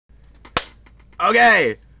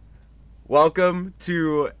Okay, welcome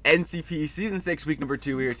to NCP Season 6, Week number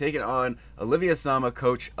 2. We are taking on Olivia Sama,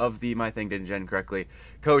 coach of the, my thing didn't gen correctly,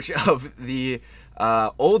 coach of the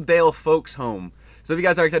Old Dale Folks Home. So if you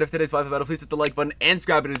guys are excited for today's Wi-Fi battle, please hit the like button and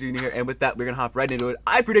subscribe if you're new here. And with that, we're going to hop right into it.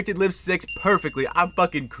 I predicted Liv 6 perfectly. I'm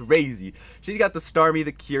fucking crazy. She's got the Starmie,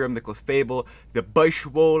 the Kirim, the Clefable, the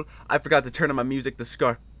Bushwole. I forgot to turn on my music, the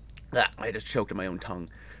Scar... I just choked in my own tongue.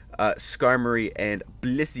 Skarmory and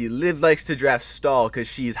Blissey. Liv likes to draft stall because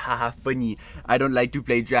she's haha funny. I don't like to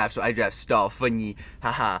play draft, so I draft stall funny.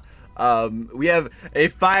 Haha. We have a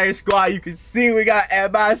fire squad. You can see we got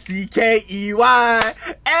M-I-C-K-E-Y,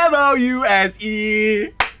 M-O-U-S-E,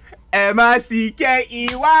 M-I-C-K-E-Y,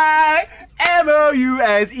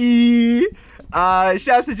 M-O-U-S-E.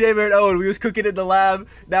 Shouts to J Bear Owen. We was cooking in the lab.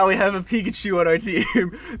 Now we have a Pikachu on our team.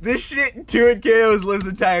 This shit 2 KOs Liv's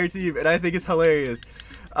entire team, and I think it's hilarious.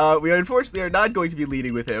 We unfortunately are not going to be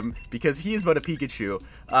leading with him because he is but a Pikachu.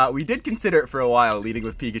 We did consider it for a while leading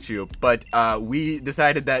with Pikachu, but we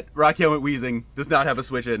decided that Rocky Helmet Weezing does not have a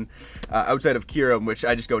switch in outside of Kirim, which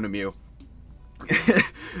I just go into Mew.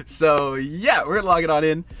 So yeah, we're gonna log it on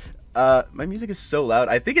in. My music is so loud.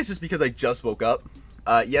 I think it's just because I just woke up.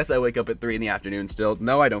 Yes, I wake up at 3 in the afternoon still.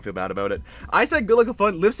 No, I don't feel bad about it. I said good luck and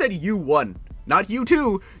fun. Liv said you won. Not you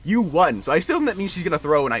two, you won. So I assume that means she's gonna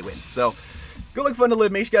throw and I win. So good luck, fun to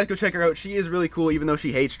Liv. Make sure you guys go check her out. She is really cool, even though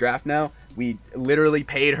she hates draft now. We literally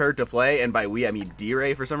paid her to play, and by we, I mean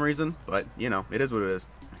D-Ray for some reason. But, you know, it is what it is.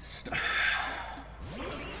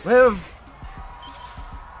 Liv!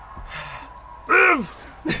 Liv!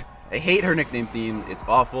 I hate her nickname theme. It's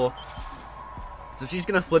awful. So she's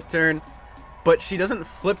going to flip turn, but she doesn't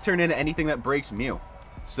flip turn into anything that breaks Mew.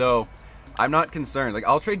 So I'm not concerned. Like,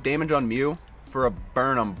 I'll trade damage on Mew for a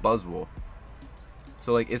burn on Buzzwole.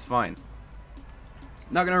 So, like, it's fine.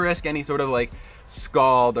 Not gonna risk any sort of like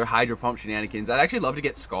Scald or Hydro Pump shenanigans. I'd actually love to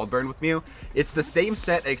get Scald Burn with Mew. It's the same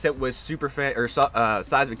set except with Super Fang or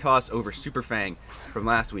Seismic Toss over Super Fang from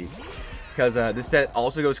last week, because this set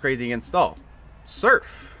also goes crazy against Stall.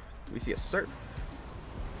 Surf. We see a Surf.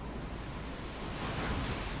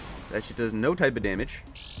 That shit does no type of damage.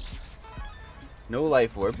 No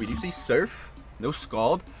Life Orb. We do see Surf. No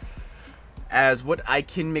Scald. As what I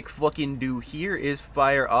can McFucking do here is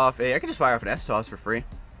fire off a... I can just fire off an S-Toss for free.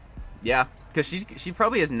 Yeah, because she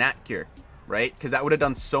probably has Nat Cure, right? Because that would have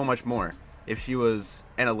done so much more if she was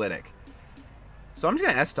analytic. So I'm just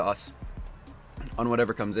going to S-Toss on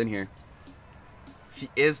whatever comes in here. She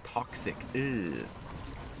is toxic. Ugh.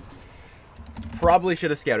 Probably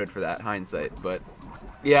should have scouted for that, hindsight. But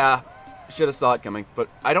yeah, should have saw it coming. But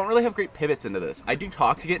I don't really have great pivots into this. I do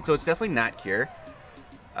Toxic it, so it's definitely Nat Cure.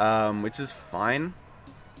 Which is fine.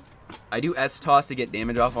 I do S-Toss to get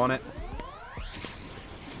damage off on it.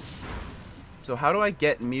 So how do I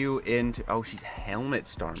get Mew into... Oh, she's Helmet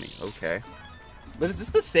Starmie. Okay. But is this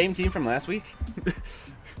the same team from last week?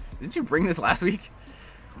 Didn't you bring this last week?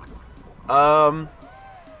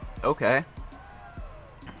 Okay.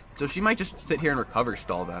 So she might just sit here and recover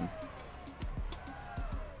stall then.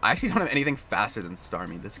 I actually don't have anything faster than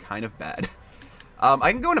Starmie. That's kind of bad.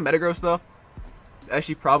 I can go into Metagross though, as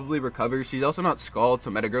she probably recovers. She's also not Scald,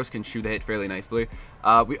 so Metagross can shoot the hit fairly nicely.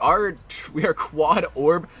 We are quad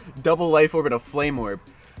orb, double life orb, and a flame orb.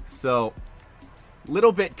 So,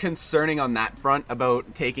 little bit concerning on that front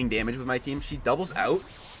about taking damage with my team. She doubles out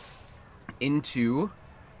into...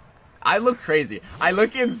 I look crazy. I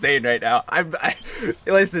look insane right now.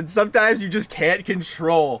 Listen, sometimes you just can't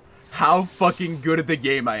control how fucking good at the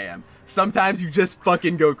game I am. Sometimes you just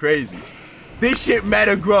fucking go crazy. This shit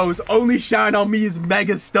meta grows. Only shine on me is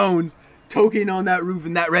Mega Stones. Token on that roof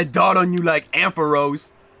and that red dot on you like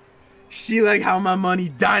Ampharos. She like how my money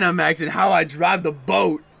Dynamax and how I drive the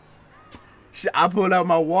boat. I pull out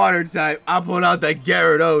my water type. I pull out the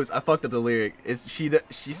Gyarados. I fucked up the lyric. She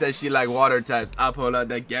says she like water types. I pull out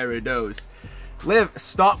the Gyarados. Liv,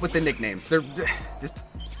 stop with the nicknames. They're just...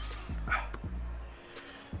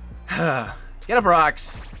 Get up,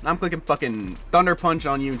 rocks. I'm clicking fucking Thunder Punch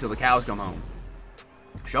on you until the cows come home.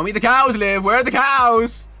 Show me the cows, Liv. Where are the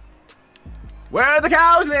cows? Where are the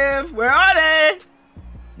cows, Liv? Where are they?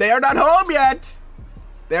 They are not home yet.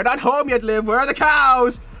 They are not home yet, Liv. Where are the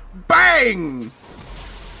cows? Bang!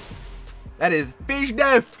 That is fish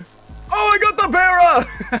death. Oh, I got the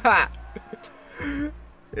Para!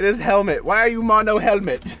 It is Helmet. Why are you mono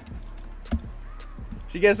Helmet?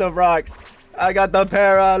 She gets some rocks. I got the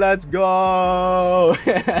Para. Let's go.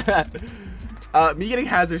 Me getting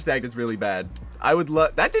Hazard Stacked is really bad. I would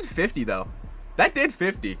love... That did 50, though. That did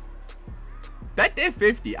 50. That did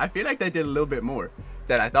 50. I feel like that did a little bit more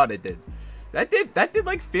than I thought it did. That did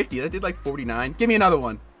like 50. That did like 49. Give me another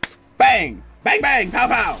one. Bang! bang! Bang, bang! Pow,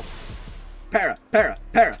 pow! Para, para,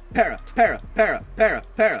 para, para, para, para, para,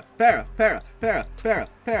 para, para, para, para, para,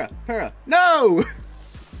 para, para. No!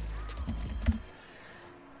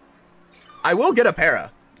 I will get a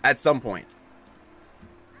para at some point.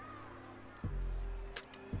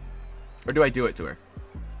 Or do I do it to her?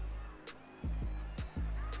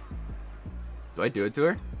 Do I do it to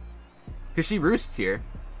her? Because she roosts here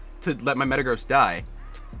to let my Metagross die.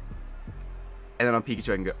 And then on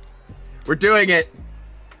Pikachu I can go. We're doing it!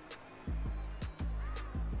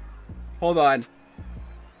 Hold on.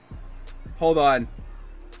 Hold on.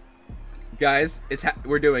 Guys,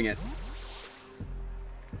 we're doing it.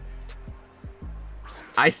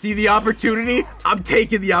 I see the opportunity. I'm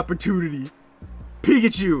taking the opportunity.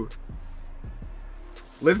 Pikachu.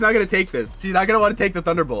 Liv's not going to take this. She's not going to want to take the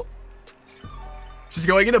Thunderbolt. She's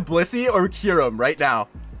going into Blissey or Kyurem right now.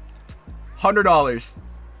 $100.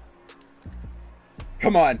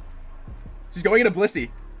 Come on. She's going into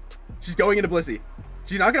Blissey. She's going into Blissey.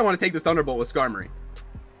 She's not going to want to take this Thunderbolt with Skarmory.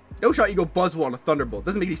 No shot you go Buzzwole on a Thunderbolt.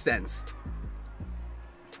 Doesn't make any sense.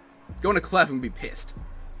 Going to Clef and be pissed.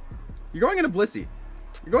 You're going into Blissey.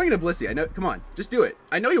 You're going into Blissey. I know. Come on. Just do it.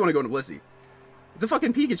 I know you want to go into Blissey. It's a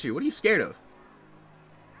fucking Pikachu. What are you scared of?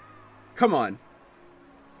 Come on.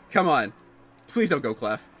 Come on. Please don't go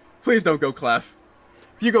Clef. Please don't go Clef.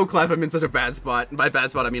 If you go Clef, I'm in such a bad spot. And by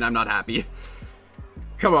bad spot, I mean I'm not happy.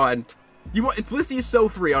 Come on. Blissey is so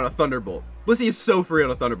free on a Thunderbolt. Blissey is so free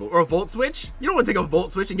on a Thunderbolt. Or a Volt Switch? You don't want to take a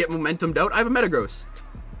Volt Switch and get momentumed out. I have a Metagross.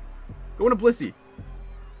 Go into Blissey.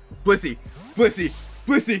 Blissey. Blissey.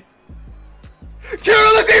 Blissey.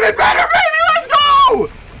 Kyurem is even better, baby! Let's go!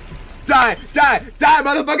 Die, die, die,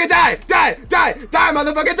 motherfucker, die, die, die, die,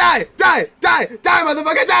 motherfucker, die, die, die, die,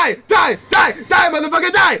 motherfucker, die, die, die, die,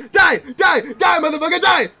 motherfucker, die, die, die, die, motherfucker,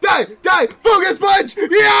 die, die, die, Focus Punch!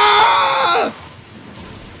 Yeah!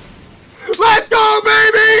 Let's go,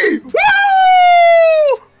 baby!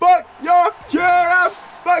 Woo! Fuck your Kyurem!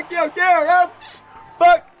 Fuck your Kyurem!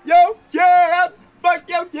 Fuck your Kyurem! Fuck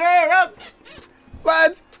your Kyurem!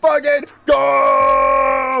 Let's fucking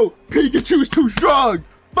go! Pikachu's too strong!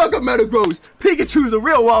 Fuck a Metagross! Pikachu's a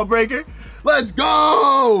real wall breaker! Let's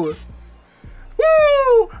go!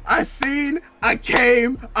 Woo! I seen, I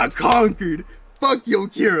came, I conquered. Fuck your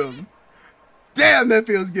Kyurem. Damn, that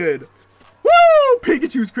feels good. Woo!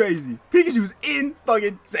 Pikachu's crazy. Pikachu's in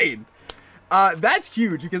fucking insane. That's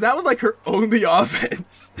huge because that was like her only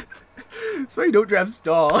offense. That's why you don't draft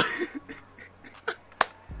Stall.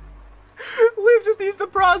 Liv just needs to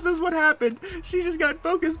process what happened. She just got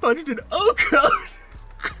Focus Punched and Oakroad.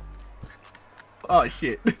 Oh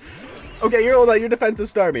shit. Okay, hold on. You're defensive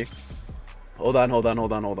Starmie. Hold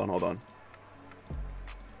on.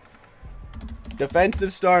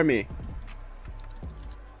 Defensive Starmie.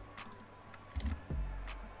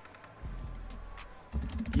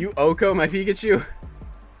 You Oko my Pikachu?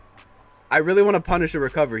 I really want to punish a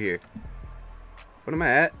recover here. What am I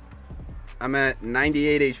at? I'm at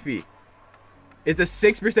 98 HP. It's a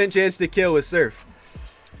 6% chance to kill with Surf.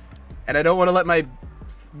 And I don't want to let my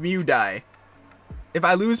Mew die. If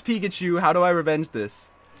I lose Pikachu, how do I revenge this?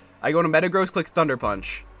 I go to Metagross, click Thunder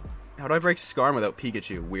Punch. How do I break Skarm without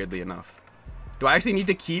Pikachu, weirdly enough? Do I actually need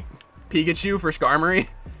to keep Pikachu for Skarmory?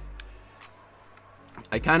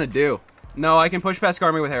 I kind of do. No, I can push past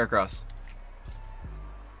Skarmory with Heracross.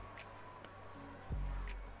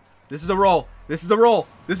 This is a roll. This is a roll.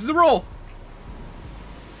 This is a roll.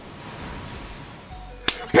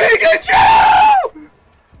 Pikachu!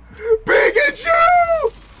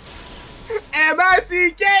 Pikachu!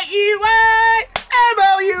 M-I-C-K-E-Y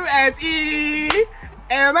M-O-U-S-E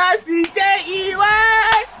M-I-C-K-E-Y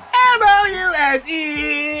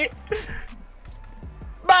M-O-U-S-E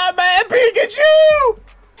My man Pikachu!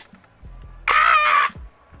 Ah!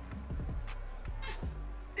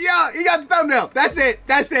 Yeah, you got the thumbnail. That's it.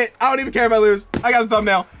 That's it. I don't even care if I lose. I got the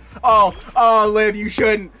thumbnail. Oh, Liv, you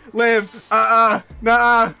shouldn't. Liv,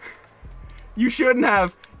 nah. You shouldn't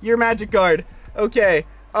have. Your magic card. Okay.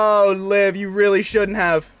 Oh, Liv, you really shouldn't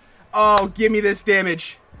have. Oh, give me this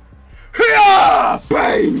damage. Hiya!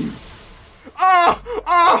 Bang!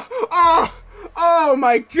 Oh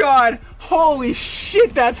my god. Holy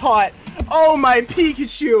shit, that's hot. Oh, my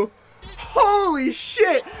Pikachu. Holy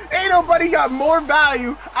shit. Ain't nobody got more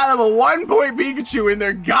value out of a 1-point Pikachu in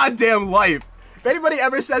their goddamn life. If anybody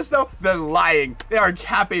ever says so, they're lying. They are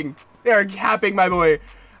capping. They are capping, my boy.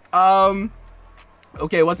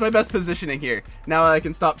 Okay, what's my best positioning here? Now I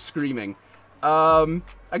can stop screaming. I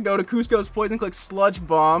go to Cusco's Poison, click Sludge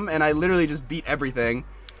Bomb, and I literally just beat everything.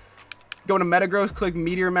 Go to Metagross, click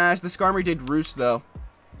Meteor Mash. The Skarmory did Roost, though.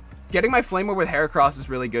 Getting my Flame Orb with Heracross is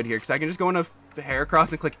really good here, because I can just go into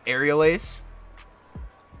Heracross and click Aerial Ace.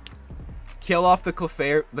 Kill off the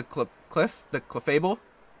Clefable.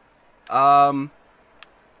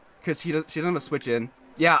 Because she doesn't have a switch in.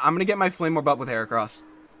 Yeah, I'm going to get my Flame Orb up with Heracross.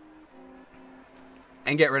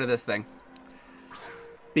 And get rid of this thing.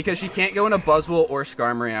 Because she can't go into Buzzwole or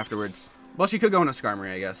Skarmory afterwards. Well, she could go into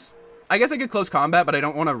Skarmory, I guess. I guess I could close combat, but I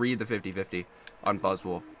don't want to read the 50-50 on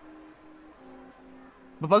Buzzwole.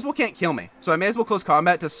 But Buzzwole can't kill me. So I may as well close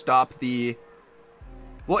combat to stop the...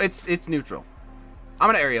 Well, it's neutral. I'm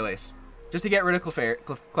going to Aerial Ace. Just to get rid of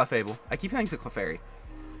Clefable. I keep saying it's Clefairy.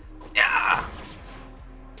 Yeah!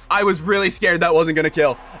 I was really scared that wasn't going to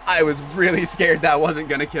kill. I was really scared that wasn't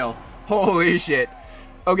going to kill. Holy shit.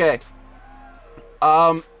 Okay.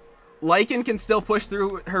 Lycan can still push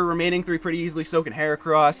through her remaining 3 pretty easily. So can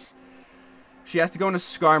Heracross. She has to go into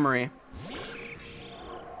Skarmory.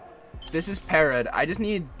 This is Parad. I just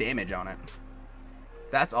need damage on it.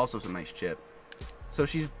 That's also some nice chip. So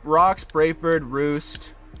she's Rocks, Brave Bird,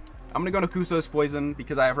 Roost. I'm going to go into Kuso's Poison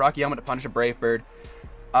because I have Rocky Helmet to punish a Brave Bird.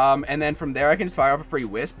 And then from there, I can just fire off a free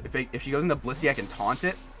Wisp. If she goes into Blissey, I can taunt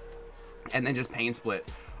it. And then just Pain Split.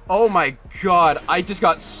 Oh my god, I just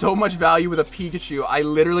got so much value with a Pikachu. I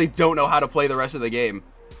literally don't know how to play the rest of the game.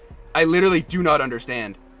 I literally do not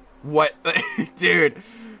understand. What? Dude.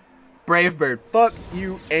 Brave Bird. Fuck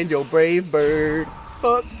you and your Brave Bird.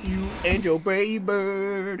 Fuck you and your Brave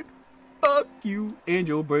Bird. Fuck you and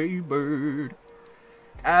your Brave Bird.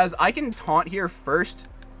 As I can taunt here first,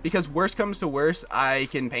 because worst comes to worst, I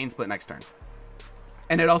can Pain Split next turn.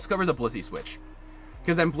 And it also covers a Blissey switch.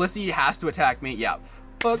 Because then Blissey has to attack me. Yeah.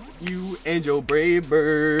 Fuck you and your Brave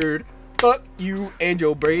Bird. Fuck you and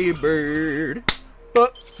your Brave Bird.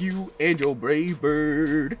 Fuck you and your Brave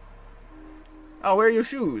Bird. Oh, where are your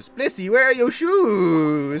shoes? Blissey, where are your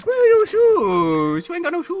shoes? Where are your shoes? You ain't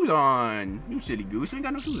got no shoes on. You silly goose, you ain't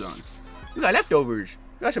got no shoes on. You got leftovers.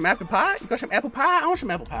 You got some apple pie? You got some apple pie? I want some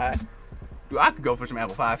apple pie. Dude, I could go for some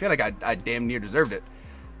apple pie. I feel like I damn near deserved it.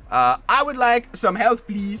 I would like some health,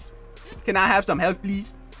 please. Can I have some health,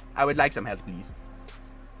 please? I would like some health, please.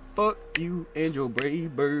 Fuck you and your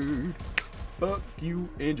Brave Bird. Fuck you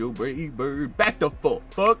and your Brave Bird. Back to full.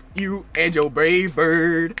 Fuck you and your Brave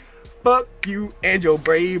Bird. Fuck you and your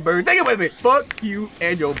Brave Bird. Take it with me. Fuck you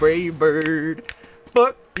and your Brave Bird.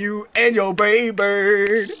 Fuck you and your Brave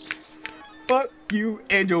Bird. Fuck you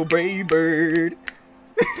and your Brave Bird.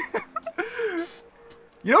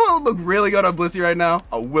 You know what would look really good on Blissey right now?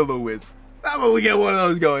 A Will-O-Wisp. How about we get one of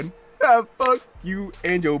those going? Fuck you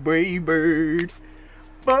and your Brave Bird.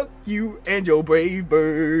 Fuck you and your Brave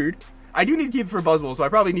Bird. I do need to keep it for Buzzwole, so I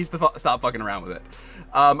probably need to stop fucking around with it.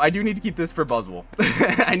 I do need to keep this for Buzzwole.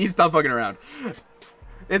 I need to stop fucking around.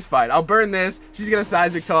 It's fine. I'll burn this. She's gonna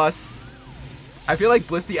Seismic Toss. I feel like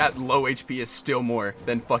Blissey at low HP is still more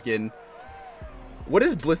than fucking... What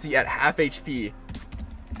is Blissey at half HP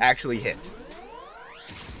actually hit?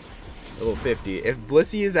 Level 50. If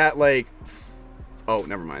Blissey is at like... Oh,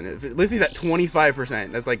 never mind. If Blissey's at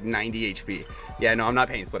 25%, that's like 90 HP. Yeah, no, I'm not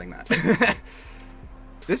Pain Splitting that.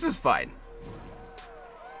 This is fine.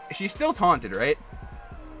 She's still taunted, right?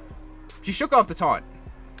 She shook off the taunt.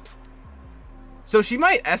 So she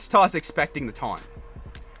might S-Toss expecting the taunt.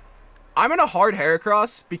 I'm in a hard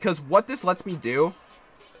Heracross because what this lets me do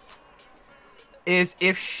is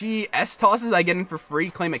if she S-Tosses, I get in for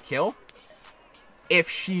free, claim a kill. If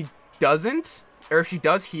she doesn't, or if she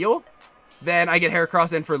does heal, then I get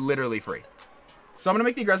Heracross in for literally free. So I'm going to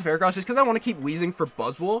make the aggressive Heracross just because I want to keep wheezing for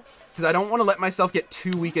Buzzwole. Because I don't want to let myself get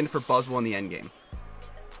too weakened for Buzzwole in the endgame.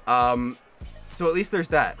 So at least there's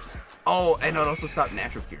that. Oh, and it also stopped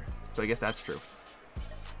Natural Cure. So I guess that's true.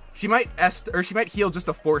 She might she might heal just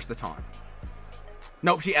to force the taunt.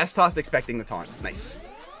 Nope, she S-tossed expecting the taunt. Nice.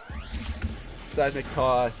 Seismic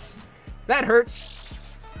Toss. That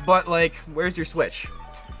hurts. But, like, where's your switch?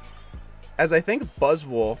 As I think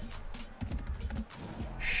Buzzwole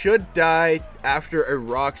should die after a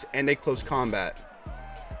Rocks and a close combat.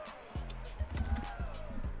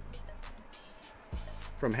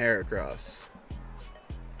 From Heracross.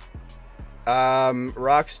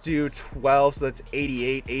 Rocks do 12, so that's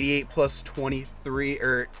 88. 88 plus 23,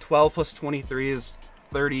 or 12 plus 23 is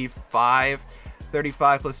 35.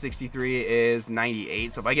 35 plus 63 is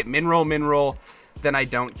 98. So if I get Mineral, then I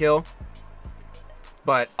don't kill.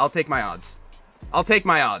 But I'll take my odds. I'll take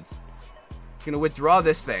my odds. I'm gonna withdraw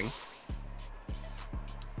this thing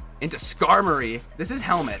into Skarmory. This is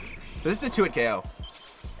Helmet. This is a 2-hit KO.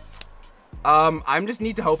 I just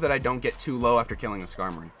need to hope that I don't get too low after killing the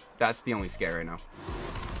Skarmory. That's the only scare right now.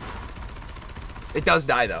 It does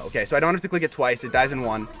die though. Okay, so I don't have to click it twice. It dies in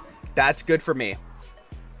one. That's good for me.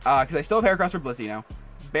 Because I still have Heracross for Blissey now.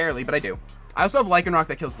 Barely, but I do. I also have Lycanroc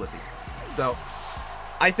that kills Blissey. So,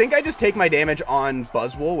 I think I just take my damage on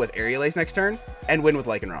Buzzwole with Aerial Ace next turn and win with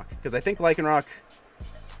Lycanroc. Because I think Lycanroc...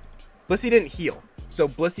 Blissey didn't heal. So,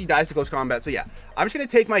 Blissey dies to close combat. So, yeah. I'm just going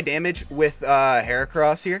to take my damage with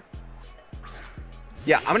Heracross here.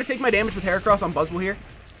 Yeah, I'm going to take my damage with Heracross on Buzzwole here.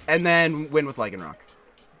 And then win with Lycanroc.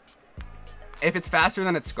 If it's faster,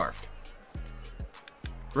 then it's Scarfed.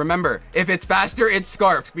 Remember, if it's faster, it's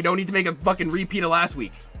Scarfed. We don't need to make a fucking repeat of last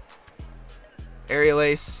week. Aerial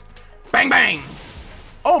Ace. Bang, bang!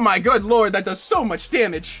 Oh my good lord, that does so much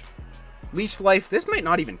damage. Leech Life. This might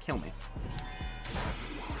not even kill me.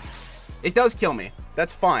 It does kill me.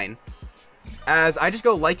 That's fine. As I just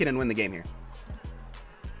go Lycan and win the game here.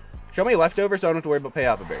 Show me Leftovers so I don't have to worry about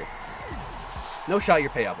Payappa Berry. No shot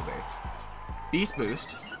your Payappa Berry. Beast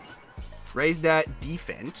Boost. Raise that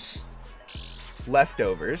defense.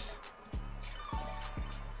 Leftovers.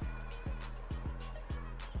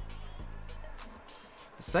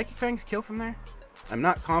 Does Psychic Fangs kill from there? I'm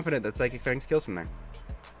not confident that Psychic Fangs kills from there.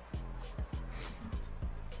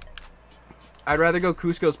 I'd rather go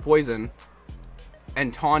Cusco's Poison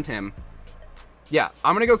and taunt him. Yeah,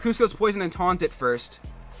 I'm gonna go Cusco's Poison and taunt it first.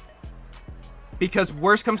 Because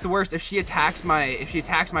worst comes to worst, if she attacks my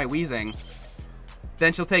Weezing,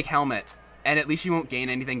 then she'll take Helmet. And at least she won't gain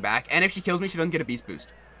anything back. And if she kills me, she doesn't get a Beast Boost.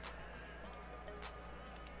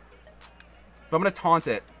 But I'm gonna taunt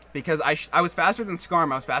it. Because I was faster than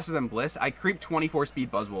Skarm, I was faster than Bliss. I creep 24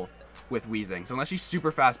 speed Buzzwole with Weezing. So unless she's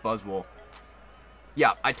super fast Buzzwole.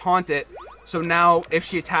 Yeah, I taunt it. So now, if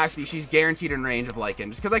she attacks me, she's guaranteed in range of Lycan.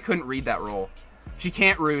 Just because I couldn't read that roll. She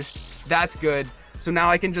can't Roost. That's good. So now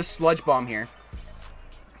I can just Sludge Bomb here.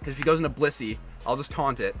 Because if he goes into Blissey, I'll just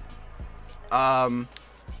taunt it. I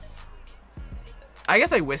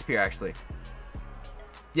guess I Wisp here, actually.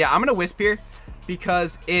 Yeah, I'm going to Wisp here.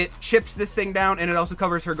 Because it chips this thing down, and it also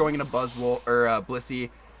covers her going into Buzzwole, or Blissey.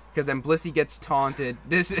 Because then Blissey gets taunted.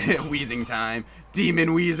 This is Weezing time. Demon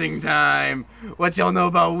Weezing time. What y'all know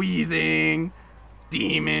about Weezing?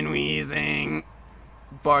 Demon Weezing.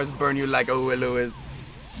 Bars burn you like a will-o-wisp.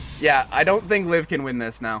 Yeah, I don't think Liv can win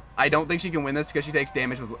this now. I don't think she can win this because she takes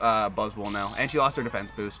damage with Buzzwole now. And she lost her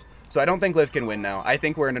defense boost. So I don't think Liv can win now. I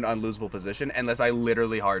think we're in an unlosable position unless I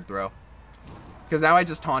literally hard throw. Because now I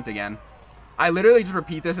just taunt again. I literally just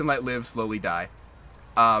repeat this and let Liv slowly die.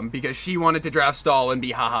 Because she wanted to draft Stall and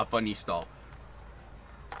be haha funny Stall.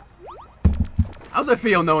 How's it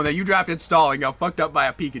feel knowing that you drafted Stall and got fucked up by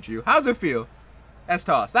a Pikachu? How's it feel?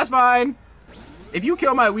 S-Toss. That's fine. If you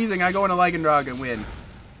kill my Weezing, I go into Lycanroc and win.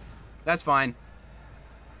 That's fine.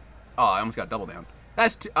 Oh, I almost got double down.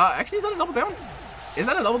 That's actually, is that a double down? Is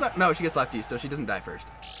that a double down? No, she gets lefties, so she doesn't die first.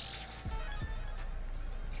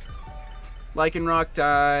 Lycanroc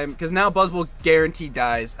time. Because now Buzzwole guaranteed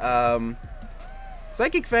dies.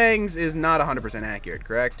 Psychic Fangs is not 100% accurate,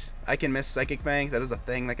 correct? I can miss Psychic Fangs. That is a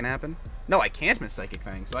thing that can happen. No, I can't miss Psychic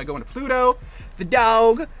Fangs. So I go into Pluto, the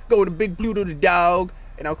dog. Go to Big Pluto, the dog.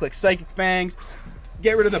 And I'll click Psychic Fangs.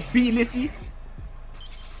 Get rid of the B-Lissy.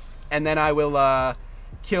 And then I will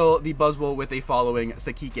kill the Buzzwole with a following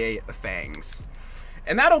Psychic Fangs.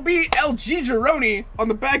 And that'll be LG Gironi on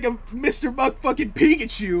the back of Mr. Buck fucking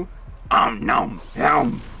Pikachu. Nom,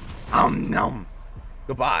 nom, nom.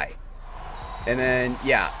 Goodbye. And then,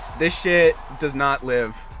 yeah, this shit does not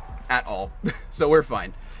live at all. So we're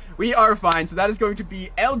fine. We are fine. So that is going to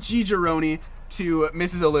be LG Gironi to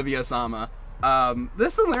Mrs. Olivia Sama.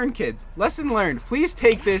 Lesson learned, kids. Lesson learned. Please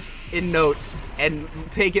take this in notes and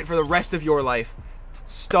take it for the rest of your life.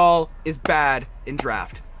 Stall is bad in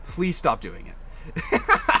draft. Please stop doing it.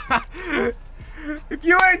 If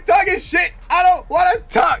you ain't talking shit, I don't want to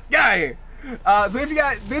talk, guy. So if you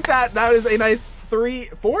guys did that, that was a nice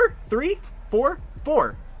 3-4,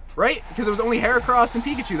 right? Because it was only Heracross and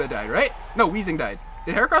Pikachu that died, right? No, Weezing died.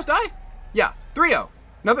 Did Heracross die? Yeah, 3-0.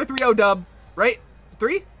 Another 3-0 dub, right?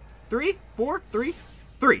 3, 4, 3.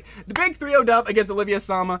 The big 3-0 dub against Olivia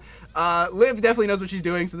Sama. Liv definitely knows what she's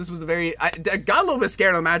doing, so this was a very... I got a little bit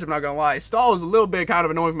scared of the match, I'm not gonna lie. Stall was a little bit kind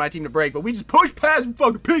of annoying for my team to break, but we just pushed past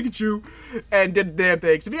fucking Pikachu and did the damn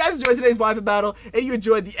thing. So if you guys enjoyed today's Wi-Fi battle, and you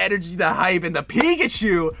enjoyed the energy, the hype, and the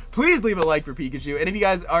Pikachu, please leave a like for Pikachu. And if you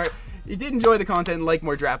guys you did enjoy the content and like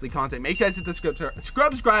more Draftly content, make sure to hit the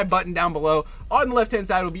subscribe button down below. On the left hand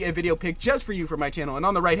side will be a video pick just for you for my channel, and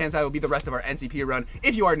on the right hand side will be the rest of our NCP run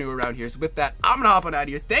if you are new around here. So with that, I'm gonna hop on out of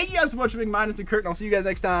here. Thank you guys so much for being mine. It's Kurt, and I'll see you guys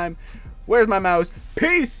next time. Where's my mouse?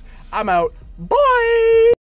 Peace. I'm out. Bye.